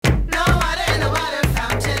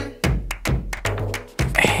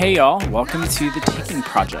Hey y'all, welcome to the Ticking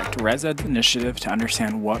Project, ResEd's initiative to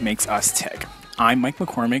understand what makes us tick. I'm Mike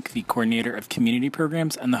McCormick, the coordinator of community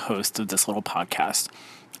programs and the host of this little podcast.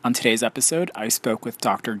 On today's episode, I spoke with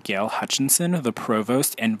Dr. Gayle Hutchinson, the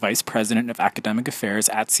provost and vice president of academic affairs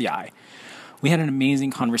at CI. We had an amazing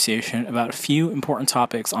conversation about a few important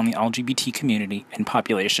topics on the LGBT community and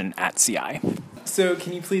population at CI. So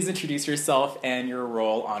can you please introduce yourself and your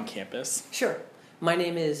role on campus? Sure. My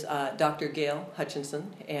name is Dr. Gayle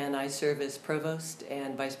Hutchinson, and I serve as Provost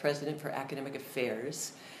and Vice President for Academic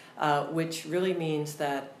Affairs, which really means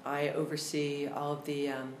that I oversee all of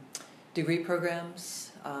the degree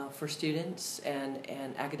programs for students and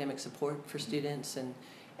academic support for students, and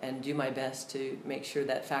do my best to make sure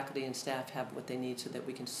that faculty and staff have what they need so that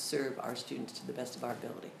we can serve our students to the best of our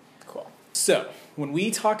ability. Cool. So when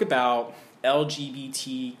we talk about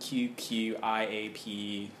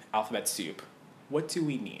LGBTQQIAAP alphabet soup, what do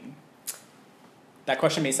we mean? That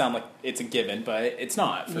question may sound like it's a given, but it's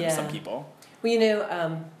not for some people.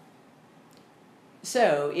 Well,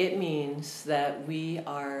 so it means that we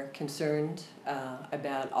are concerned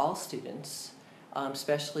about all students,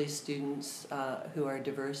 especially students who are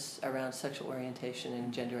diverse around sexual orientation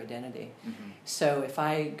and gender identity. Mm-hmm. So if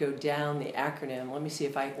I go down the acronym, let me see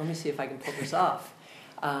if I can pull this off.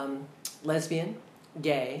 Lesbian,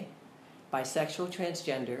 gay, bisexual,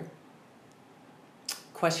 transgender,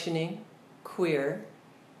 questioning, queer,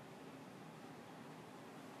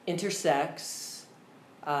 intersex,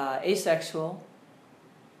 asexual,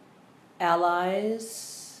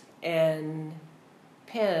 allies, and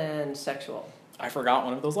pansexual. I forgot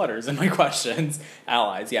one of those letters in my questions.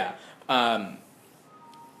 Allies, yeah. And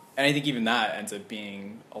I think even that ends up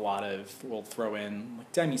being a lot of, we'll throw in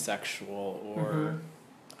like demisexual or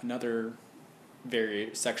another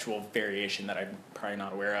sexual variation that I'm probably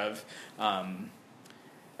not aware of.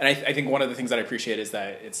 And I think one of the things that I appreciate is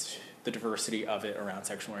that it's the diversity of it around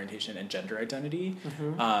sexual orientation and gender identity.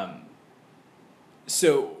 Mm-hmm.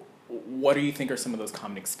 So what do you think are some of those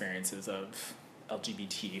common experiences of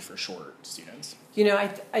LGBT for short students?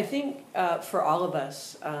 I think for all of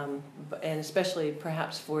us, and especially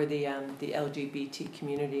perhaps for the LGBT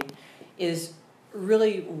community, is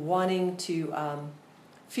really wanting to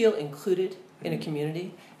feel included in a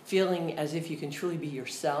community, feeling as if you can truly be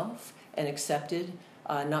yourself and accepted,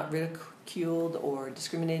 not ridiculed or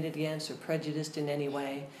discriminated against or prejudiced in any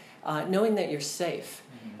way, knowing that you're safe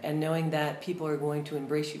and knowing that people are going to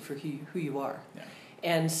embrace you for who you are. Yeah.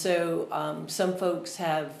 And so some folks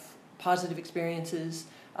have positive experiences,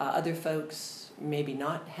 other folks maybe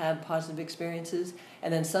not have positive experiences,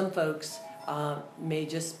 and then some folks may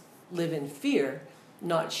just live in fear,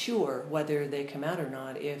 not sure whether they come out or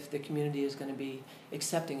not, if the community is going to be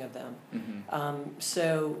accepting of them.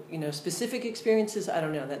 Mm-hmm. Specific experiences, I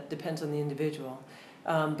don't know, that depends on the individual.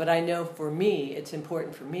 But I know for me, it's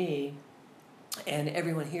important for me and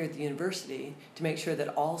everyone here at the university to make sure that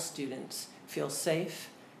all students feel safe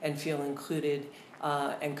and feel included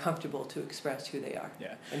and comfortable to express who they are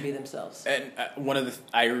and be themselves. And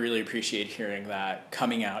I really appreciate hearing that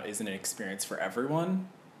coming out isn't an experience for everyone,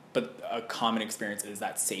 but a common experience is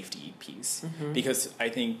that safety piece. Mm-hmm. Because I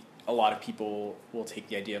think a lot of people will take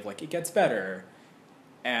the idea of like, it gets better.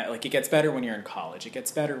 And like, it gets better when you're in college. It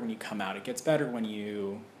gets better when you come out. It gets better when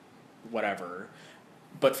you whatever.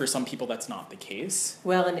 But for some people, that's not the case.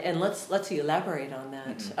 Well, and let's elaborate on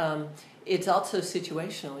that. Mm-hmm. It's also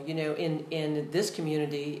situational. In this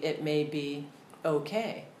community, it may be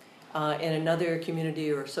okay. In another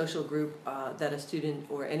community or social group that a student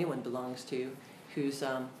or anyone belongs to, who's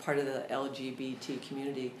part of the LGBT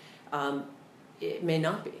community, it may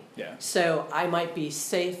not be. Yeah. So I might be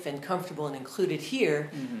safe and comfortable and included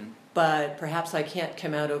here, but perhaps I can't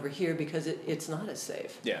come out over here because it's not as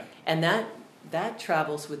safe. Yeah. And that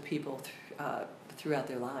travels with people throughout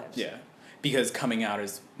their lives. Yeah. Because coming out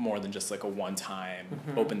is more than just like a one-time,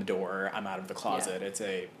 open the door, I'm out of the closet. Yeah. It's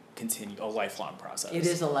a lifelong process. It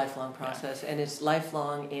is a lifelong process, and it's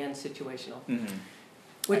lifelong and situational. Mm-hmm.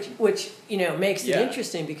 Which makes it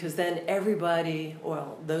interesting, because then everybody,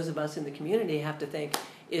 well, those of us in the community have to think,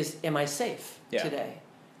 am I safe today?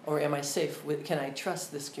 Or am I safe can I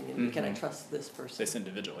trust this community? Mm-hmm. Can I trust this person? This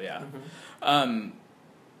individual, yeah. Mm-hmm.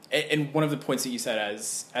 And one of the points that you said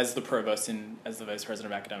as the provost and as the vice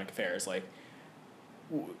president of academic affairs, like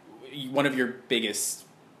one of your biggest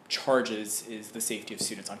charges is the safety of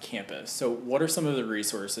students on campus. So what are some of the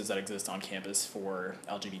resources that exist on campus for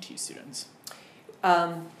LGBT students?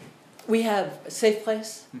 We have Safe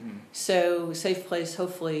Place. Mm-hmm. So Safe Place,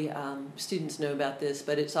 hopefully students know about this,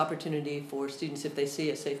 but it's opportunity for students, if they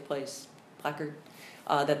see a Safe Place placard,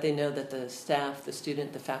 that they know that the staff, the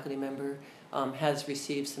student, the faculty member has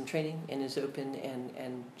received some training and is open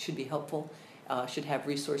and should be helpful, should have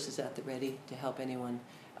resources at the ready to help anyone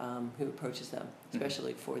who approaches them,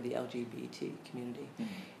 especially for the LGBT community.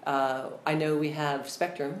 I know we have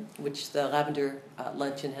Spectrum, which the Lavender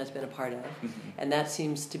Luncheon has been a part of, and that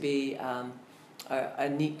seems to be a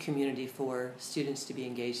neat community for students to be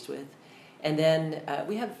engaged with. And then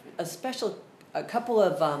we have a couple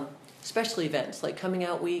of special events like Coming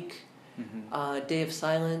Out Week, Day of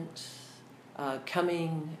Silence,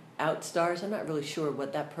 Coming Out Stars. I'm not really sure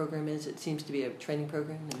what that program is. It seems to be a training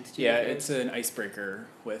program. It's an icebreaker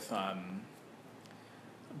with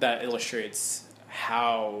that illustrates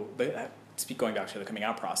how, going back to the coming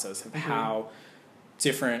out process, of how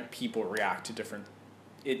different people react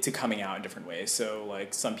to coming out in different ways. So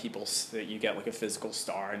like some people, you get like a physical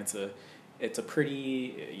star, and it's a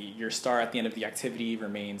pretty, your star at the end of the activity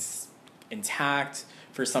remains intact.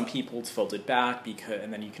 For some people, it's folded back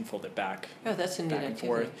and then you can fold it back. Oh, that's a neat back and activity.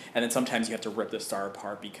 forth. And then sometimes you have to rip the star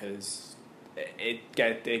apart because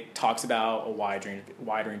it talks about a wide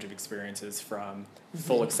range of experiences from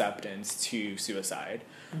full acceptance to suicide.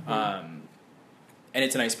 And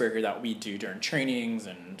it's an icebreaker that we do during trainings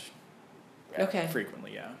and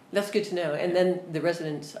frequently. Yeah, that's good to know. And then the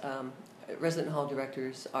resident hall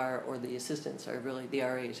directors or the assistants are really, the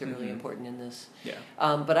RAs are really important in this. Yeah.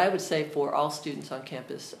 But I would say for all students on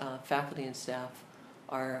campus, faculty and staff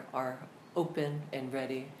are open and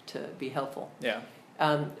ready to be helpful. Yeah.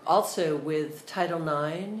 Also with Title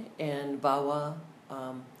IX and VAWA,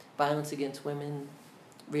 Violence Against Women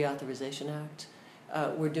Reauthorization Act,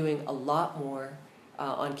 we're doing a lot more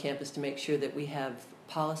on campus to make sure that we have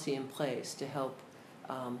policy in place to help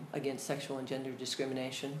against sexual and gender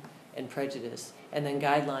discrimination and prejudice, and then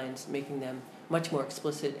guidelines making them much more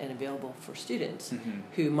explicit and available for students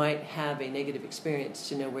who might have a negative experience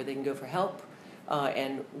to know where they can go for help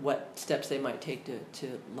and what steps they might take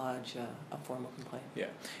to lodge a formal complaint. Yeah,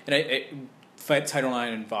 and Title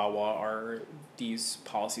IX and VAWA are these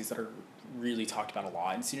policies that are really talked about a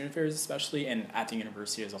lot in student affairs, especially, and at the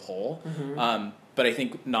university as a whole. But I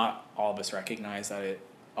think not all of us recognize that it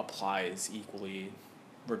applies equally,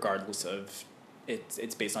 regardless of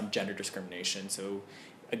it's based on gender discrimination. So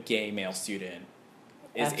a gay male student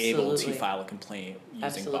is able to file a complaint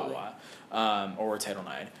using VAWA or Title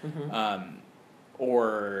IX.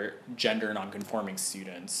 Or gender nonconforming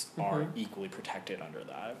students are equally protected under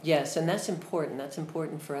that. Yes, and that's important. That's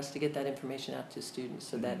important for us to get that information out to students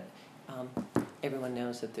so that everyone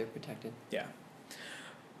knows that they're protected. Yeah.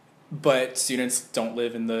 But students don't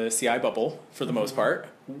live in the CI bubble for the most part.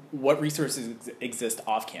 What resources exist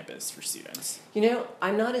off campus for students? You know,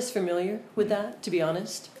 I'm not as familiar with that, to be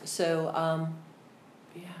honest. So,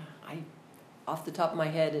 off the top of my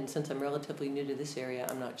head, and since I'm relatively new to this area,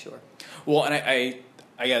 I'm not sure. Well, and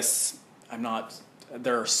I guess I'm not,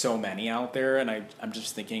 there are so many out there, and I'm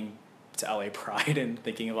just thinking to LA Pride and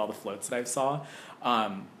thinking of all the floats that I saw.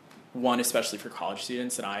 One, especially for college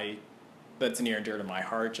students, and that's near and dear to my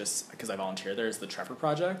heart just because I volunteer there, is the Trevor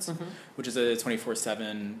Project, which is a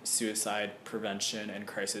 24/7 suicide prevention and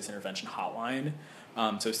crisis intervention hotline.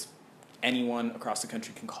 So anyone across the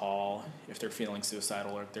country can call if they're feeling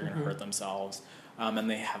suicidal or if they're going to hurt themselves. And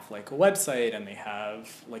they have like a website, and they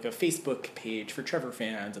have like a Facebook page for Trevor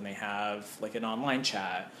fans, and they have like an online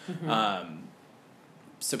chat.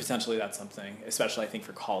 So potentially that's something, especially I think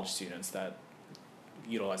for college students, that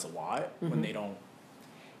utilize a lot when they don't.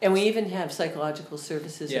 And we even have psychological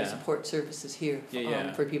services and support services here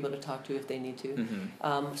for people to talk to if they need to.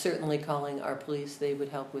 Certainly calling our police, they would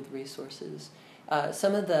help with resources.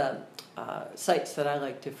 Some of the sites that I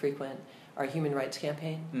like to frequent are Human Rights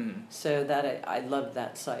Campaign. So that I love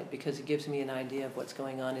that site because it gives me an idea of what's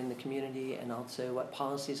going on in the community and also what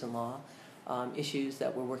policies and law issues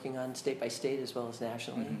that we're working on state by state as well as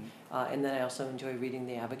nationally. And then I also enjoy reading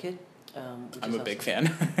The Advocate. I'm a big fan.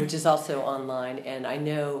 Which is also online, and I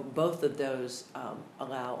know both of those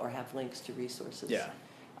allow or have links to resources. Yeah.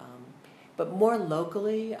 But more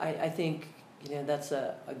locally, I think that's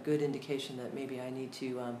a good indication that maybe I need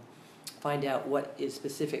to find out what is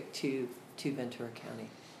specific to Ventura County.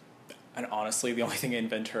 And honestly, the only thing in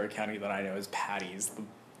Ventura County that I know is Patty's,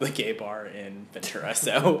 the gay bar in Ventura.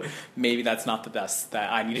 So maybe that's not the best.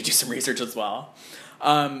 That I need to do some research as well.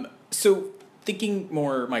 So thinking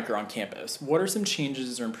more micro on campus, what are some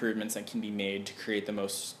changes or improvements that can be made to create the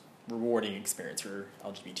most rewarding experience for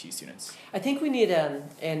LGBT students? I think we need,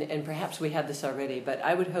 and perhaps we have this already, but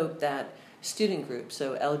I would hope that student groups,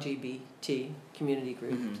 so LGBT community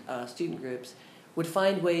groups, student groups, would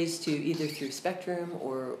find ways to either through Spectrum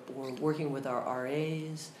or working with our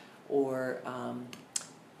RAs or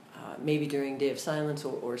maybe during Day of Silence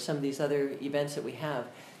or some of these other events that we have,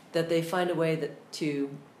 that they find a way to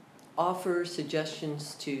offer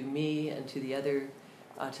suggestions to me and to the other,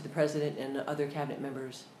 to the president and other cabinet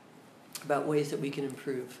members about ways that we can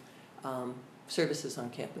improve services on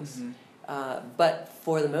campus. But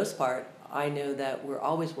for the most part, I know that we're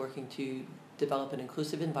always working to develop an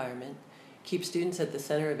inclusive environment, keep students at the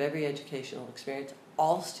center of every educational experience,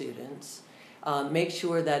 all students, make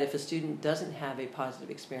sure that if a student doesn't have a positive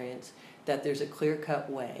experience, that there's a clear-cut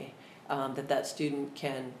way that student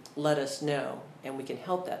can let us know, and we can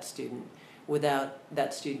help that student without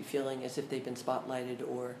that student feeling as if they've been spotlighted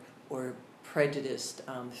or prejudiced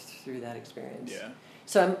through that experience. Yeah.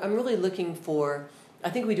 So I'm really looking for, I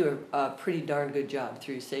think we do a pretty darn good job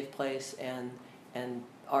through Safe Place and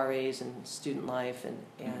RAs and student life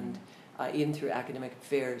and even through academic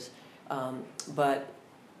affairs. But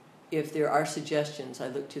if there are suggestions, I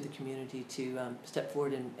look to the community to step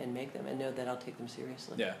forward and make them, and know that I'll take them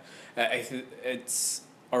seriously. Yeah, it's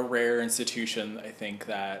a rare institution, I think,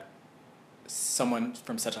 that someone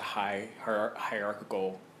from such a high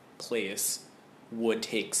hierarchical place would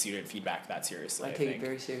take student feedback that seriously. I take it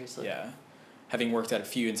very seriously. Yeah. Having worked at a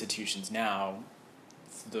few institutions now,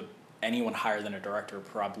 anyone higher than a director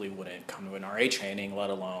probably wouldn't come to an RA training, let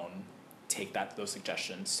alone take those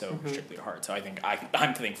suggestions so strictly to heart. So I think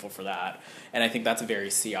I'm thankful for that, and I think that's a very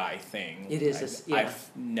CI thing. It is. I've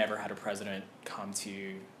never had a president come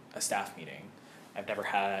to a staff meeting. I've never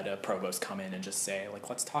had a provost come in and just say, like,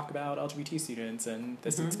 let's talk about LGBT students and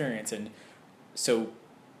this experience, and so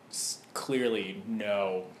clearly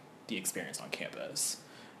know the experience on campus.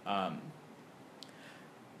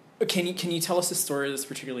 Can you tell us a story that's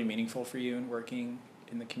particularly meaningful for you in working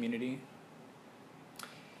in the community?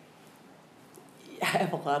 I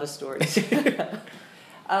have a lot of stories.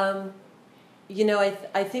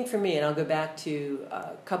 I think for me, and I'll go back to a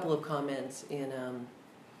couple of comments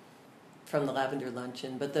from the Lavender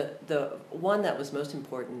Luncheon, but the one that was most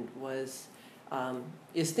important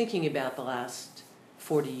is thinking about the last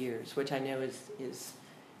 40 years, which I know is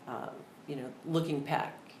looking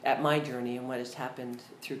back at my journey and what has happened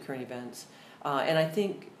through current events. And I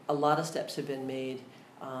think a lot of steps have been made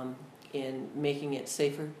in making it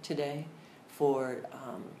safer today for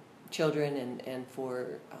children and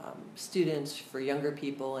for students, for younger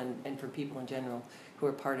people, and for people in general who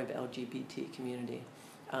are part of LGBT community.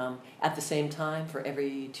 At the same time, for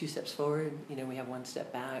every 2 steps forward, we have 1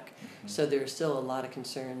 step back. So there's still a lot of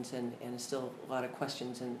concerns and still a lot of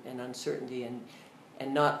questions and uncertainty,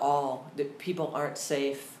 and not all, that people aren't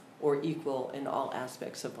safe or equal in all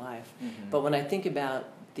aspects of life. But when I think about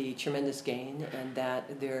the tremendous gain and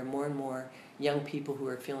that there are more and more young people who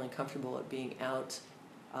are feeling comfortable at being out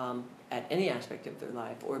at any aspect of their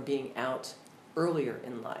life or being out earlier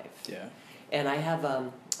in life. Yeah. And I have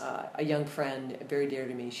a young friend, very dear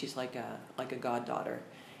to me. She's like a goddaughter.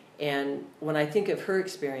 And when I think of her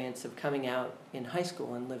experience of coming out in high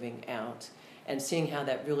school and living out and seeing how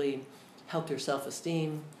that really helped her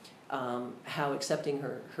self-esteem, how accepting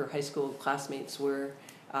her high school classmates were,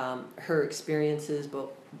 her experiences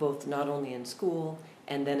both not only in school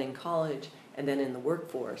and then in college and then in the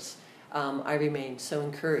workforce, I remain so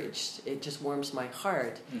encouraged. It just warms my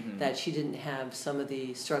heart that she didn't have some of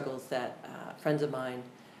the struggles that friends of mine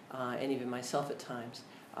and even myself at times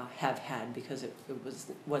have had, because it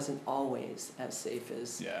wasn't always as safe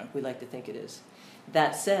as we like to think it is.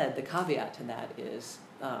 That said, the caveat to that is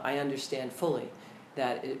I understand fully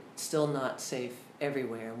that it's still not safe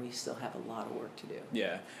everywhere, and we still have a lot of work to do.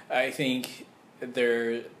 Yeah, I think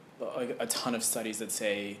there are a ton of studies that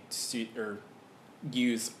say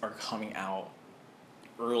youth are coming out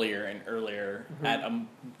earlier and earlier at a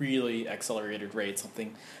really accelerated rate. I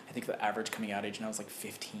think the average coming out age now is like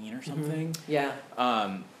 15 or something. Yeah.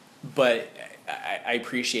 But I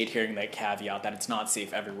appreciate hearing that caveat that it's not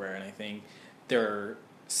safe everywhere, and I think there are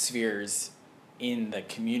spheres in the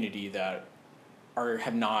community that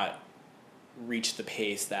have not reached the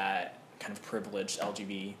pace that kind of privileged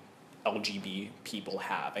LGB people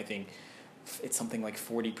have. I think it's something like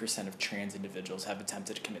 40% of trans individuals have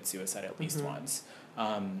attempted to commit suicide at least once.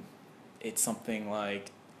 It's something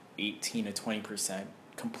like 18 to 20%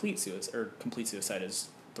 complete suicide is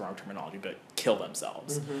the wrong terminology, but kill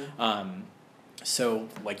themselves. So,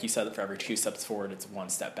 like you said, for every 2 steps forward, it's 1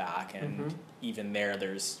 step back, and even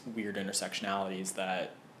there's weird intersectionalities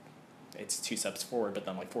that it's 2 steps forward, but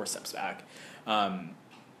then like 4 steps back.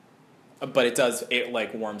 But it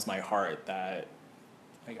like warms my heart that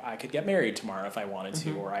like I could get married tomorrow if I wanted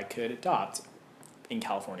to, or I could adopt in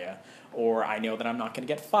California, or I know that I'm not going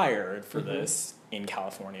to get fired for this in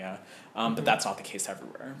California. But that's not the case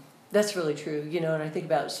everywhere. That's really true. And I think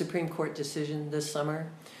about Supreme Court decision this summer.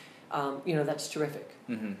 That's terrific.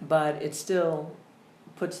 Mm-hmm. But it still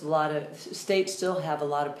puts states still have a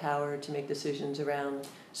lot of power to make decisions around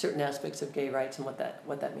certain aspects of gay rights and what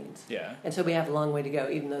that means. Yeah. And so we have a long way to go,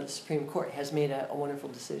 even though the Supreme Court has made a wonderful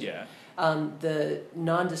decision. Yeah. The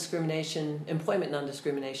Employment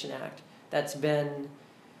Non-Discrimination Act that's been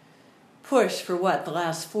pushed for the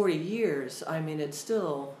last 40 years. I mean, it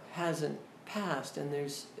still hasn't passed, and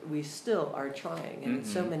we still are trying, and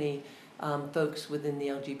so many folks within the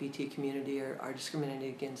LGBT community are discriminated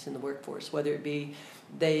against in the workforce, whether it be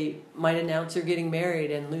they might announce they're getting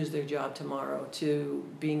married and lose their job tomorrow, to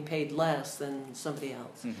being paid less than somebody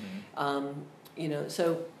else.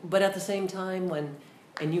 But at the same time,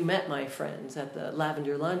 and you met my friends at the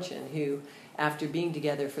Lavender Luncheon, who, after being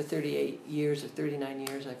together for 38 years or 39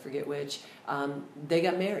 years, I forget which, they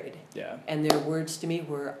got married. Yeah. And their words to me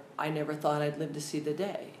were, "I never thought I'd live to see the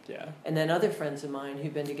day." Yeah. And then other friends of mine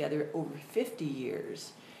who've been together over 50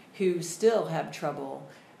 years, who still have trouble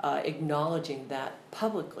acknowledging that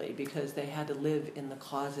publicly, because they had to live in the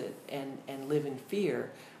closet and live in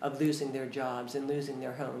fear of losing their jobs and losing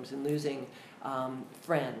their homes and losing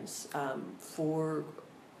friends for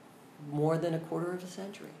more than a quarter of a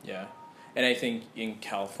century. Yeah. And I think in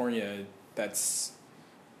California, that's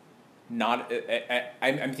not...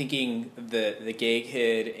 I'm thinking the gay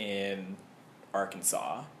kid in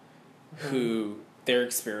Arkansas, who their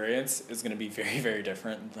experience is going to be very, very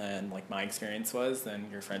different than like my experience was, than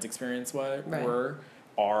your friend's experience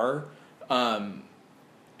are.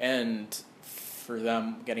 And for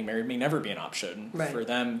them, getting married may never be an option. Right. For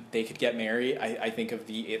them, they could get married. I think of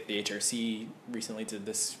the HRC recently did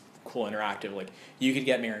this cool interactive, like, you could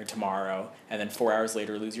get married tomorrow and then 4 hours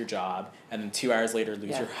later lose your job and then 2 hours later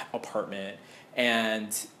lose your apartment,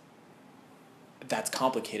 and that's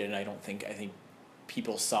complicated. And I think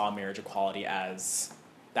people saw marriage equality as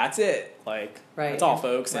that's it, like that's all,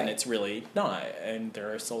 folks. And it's really not, and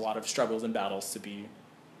there are still a lot of struggles and battles to be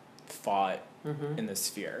fought in this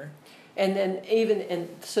sphere. And then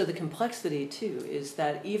so the complexity too is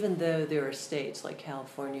that even though there are states like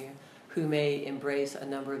California who may embrace a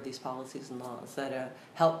number of these policies and laws that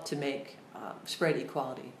help to make spread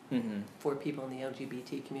equality for people in the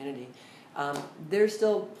LGBT community, there's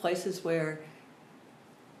still places where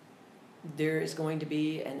there is going to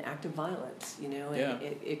be an act of violence, and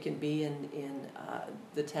it can be in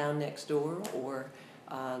the town next door or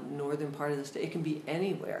northern part of the state. It can be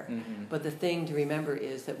anywhere. But the thing to remember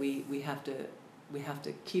is that we have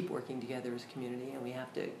to keep working together as a community, and we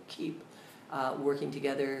have to keep working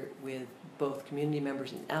together with both community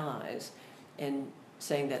members and allies, and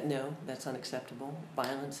saying that no, that's unacceptable.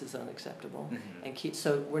 Violence is unacceptable, and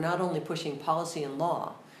so we're not only pushing policy and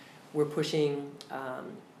law, we're pushing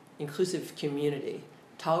inclusive community,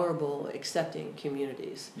 tolerable, accepting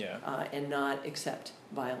communities, and not accept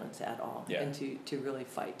violence at all, and to really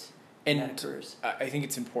fight when that occurs. I think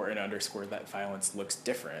it's important to underscore that violence looks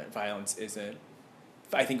different. Violence isn't...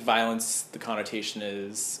 I think violence, the connotation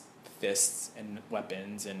is fists and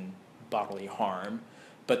weapons and bodily harm,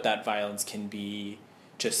 but that violence can be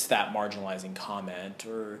just that marginalizing comment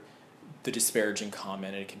or the disparaging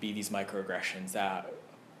comment, and it can be these microaggressions that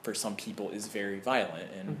for some people is very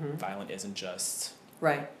violent, and violent isn't just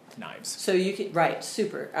knives. So you can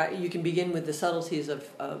you can begin with the subtleties of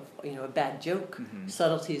a bad joke,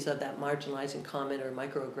 subtleties of that marginalizing comment or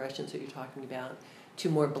microaggressions that you're talking about, to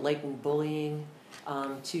more blatant bullying,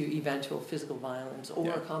 to eventual physical violence, or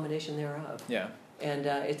a combination thereof. And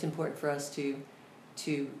it's important for us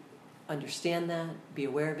to understand that, be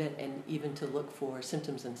aware of it, and even to look for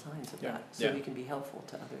symptoms and signs of that, so we can be helpful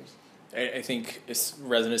to others. I think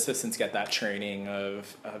resident assistants get that training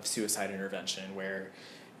of suicide intervention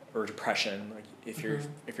or depression. Like if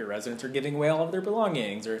your residents are giving away all of their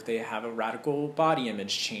belongings, or if they have a radical body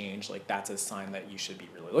image change, like that's a sign that you should be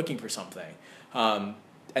really looking for something. And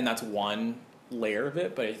that's one layer of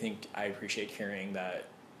it, but I think I appreciate hearing that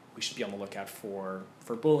we should be on the lookout for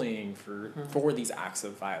bullying, for these acts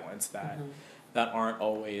of violence that aren't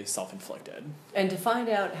always self-inflicted. And to find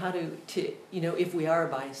out how to if we are a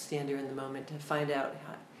bystander in the moment,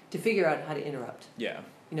 to figure out how to interrupt.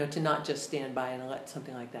 To not just stand by and let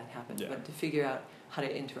something like that happen, but to figure out how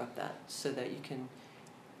to interrupt that so that you can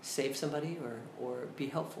save somebody or be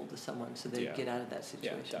helpful to someone so they get out of that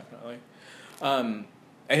situation. Yeah, definitely.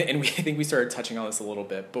 And I think we started touching on this a little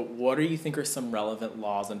bit, but what do you think are some relevant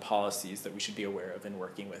laws and policies that we should be aware of in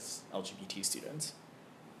working with LGBT students?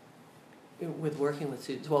 With working with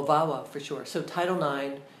students? Well, VAWA for sure. So Title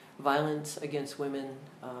IX, Violence Against Women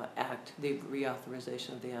Act, the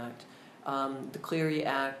reauthorization of the act. The Clery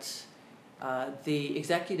Act, The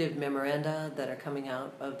executive memoranda that are coming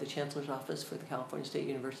out of the Chancellor's Office for the California State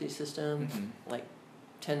University system, like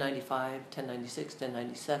 1095, 1096,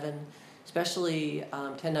 1097, especially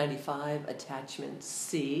 1095 Attachment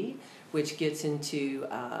C, which gets into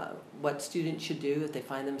what students should do if they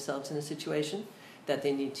find themselves in a situation that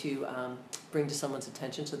they need to bring to someone's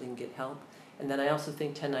attention so they can get help. And then I also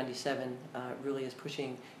think 1097 really is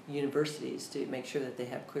pushing universities to make sure that they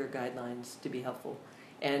have clear guidelines to be helpful.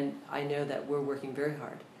 And I know that we're working very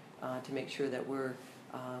hard to make sure that we're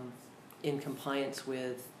in compliance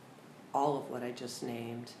with all of what I just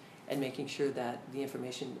named, and making sure that the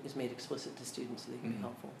information is made explicit to students so they can be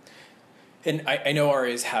helpful. And I know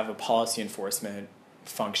RAs have a policy enforcement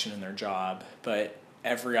function in their job, but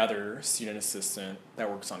every other student assistant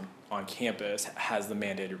that works on campus has the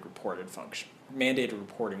mandated reporting function.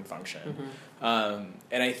 And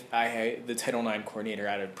the Title IX coordinator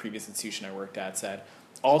at a previous institution I worked at said,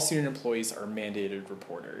 all student employees are mandated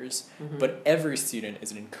reporters, but every student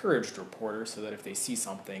is an encouraged reporter, so that if they see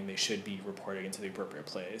something, they should be reporting it to the appropriate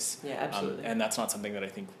place. Yeah, absolutely. And that's not something that I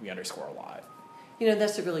think we underscore a lot. You know,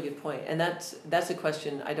 that's a really good point. And that's a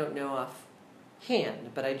question I don't know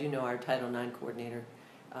offhand, but I do know our Title IX coordinator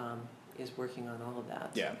is working on all of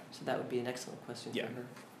that. Yeah. So that would be an excellent question for her.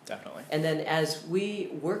 Definitely. And then as we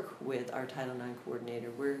work with our Title IX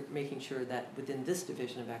coordinator, we're making sure that within this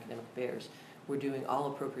division of academic affairs, we're doing all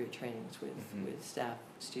appropriate trainings with staff,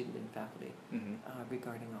 student, and faculty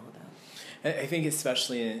regarding all of that. I think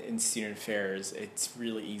especially in student affairs, it's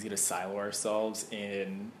really easy to silo ourselves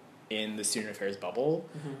in the student affairs bubble.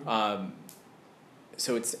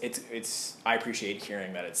 So it's I appreciate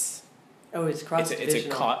hearing that it's cross-divisional. It's a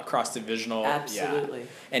cross-divisional. Absolutely.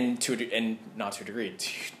 Yeah. And not to a degree.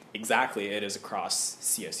 Exactly, it is across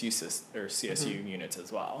CSU units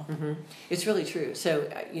as well. It's really true. So,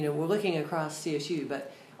 we're looking across CSU,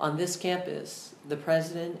 but on this campus, the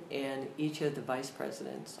president and each of the vice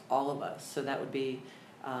presidents, all of us, so that would be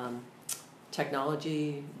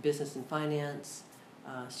technology, business and finance,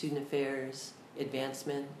 student affairs,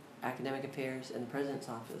 advancement, academic affairs, and the president's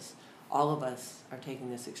office, all of us are taking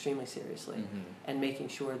this extremely seriously and making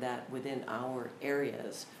sure that within our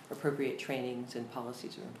areas, appropriate trainings and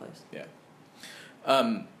policies are in place. Yeah.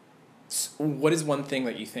 So what is one thing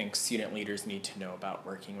that you think student leaders need to know about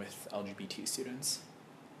working with LGBT students?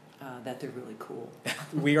 That they're really cool.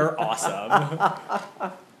 We are awesome.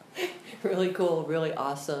 Really cool, really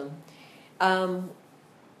awesome.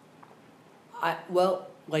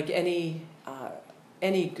 Like any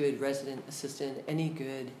good resident assistant, any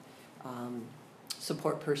good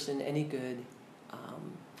support person, any good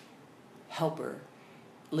helper,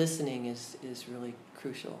 listening is really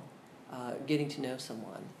crucial. Getting to know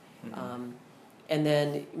someone. And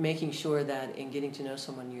then making sure that in getting to know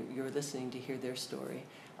someone, you're listening to hear their story,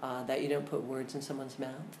 that you don't put words in someone's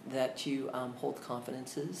mouth, that you hold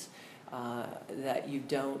confidences, that you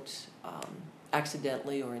don't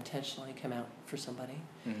accidentally or intentionally come out for somebody,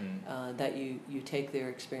 that you take their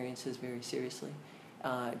experiences very seriously.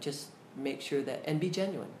 Just make sure that, and be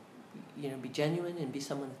genuine. Be genuine and be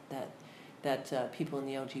someone that people in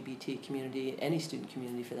the LGBT community, any student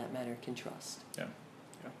community for that matter, can trust. Yeah.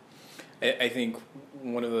 I think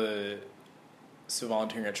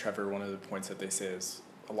volunteering at Trevor, one of the points that they say is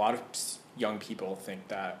a lot of young people think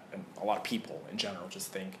that, and a lot of people in general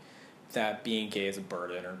just think that being gay is a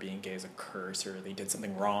burden or being gay is a curse or they did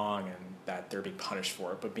something wrong and that they're being punished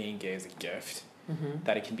for it, but being gay is a gift.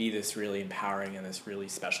 That it can be this really empowering and this really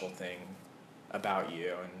special thing about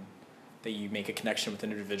you, and that you make a connection with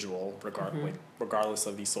an individual regardless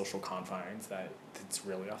of these social confines, that it's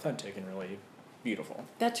really authentic and really beautiful.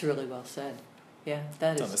 That's really well said. Yeah,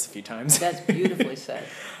 that is. Done this a few times. That's beautifully said.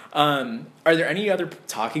 Are there any other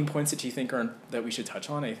talking points that you think that we should touch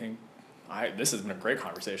on? I think this has been a great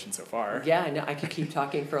conversation so far. Yeah, I know. I could keep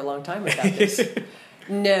talking for a long time about this.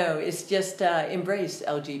 No, it's just embrace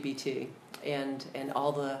LGBT and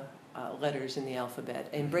all the letters in the alphabet.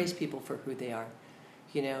 Embrace people for who they are.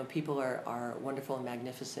 People are wonderful and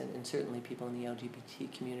magnificent, and certainly people in the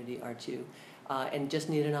LGBT community are too. And just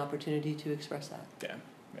need an opportunity to express that. Yeah.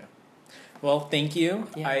 Well, thank you.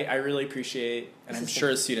 Yeah. I really appreciate, and I'm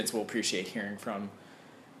sure students will appreciate hearing from,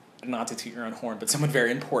 not to toot your own horn, but someone very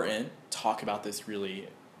important talk about this really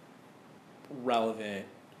relevant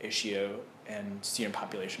issue and student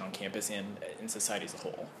population on campus and in society as a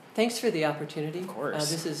whole. Thanks for the opportunity. Of course.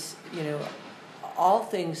 This is, all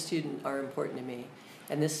things student are important to me,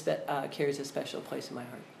 and this carries a special place in my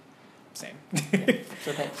heart. Same. Yeah.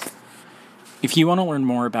 So thanks. If you want to learn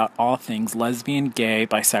more about all things lesbian, gay,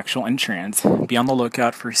 bisexual, and trans, be on the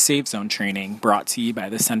lookout for Safe Zone training brought to you by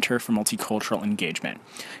the Center for Multicultural Engagement.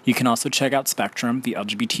 You can also check out Spectrum, the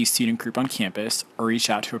LGBT student group on campus, or reach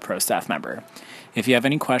out to a pro staff member. If you have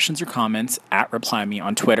any questions or comments, reply me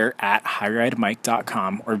on Twitter at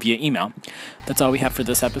highridemike.com or via email. That's all we have for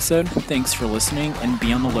this episode. Thanks for listening, and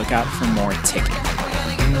be on the lookout for more Ticket.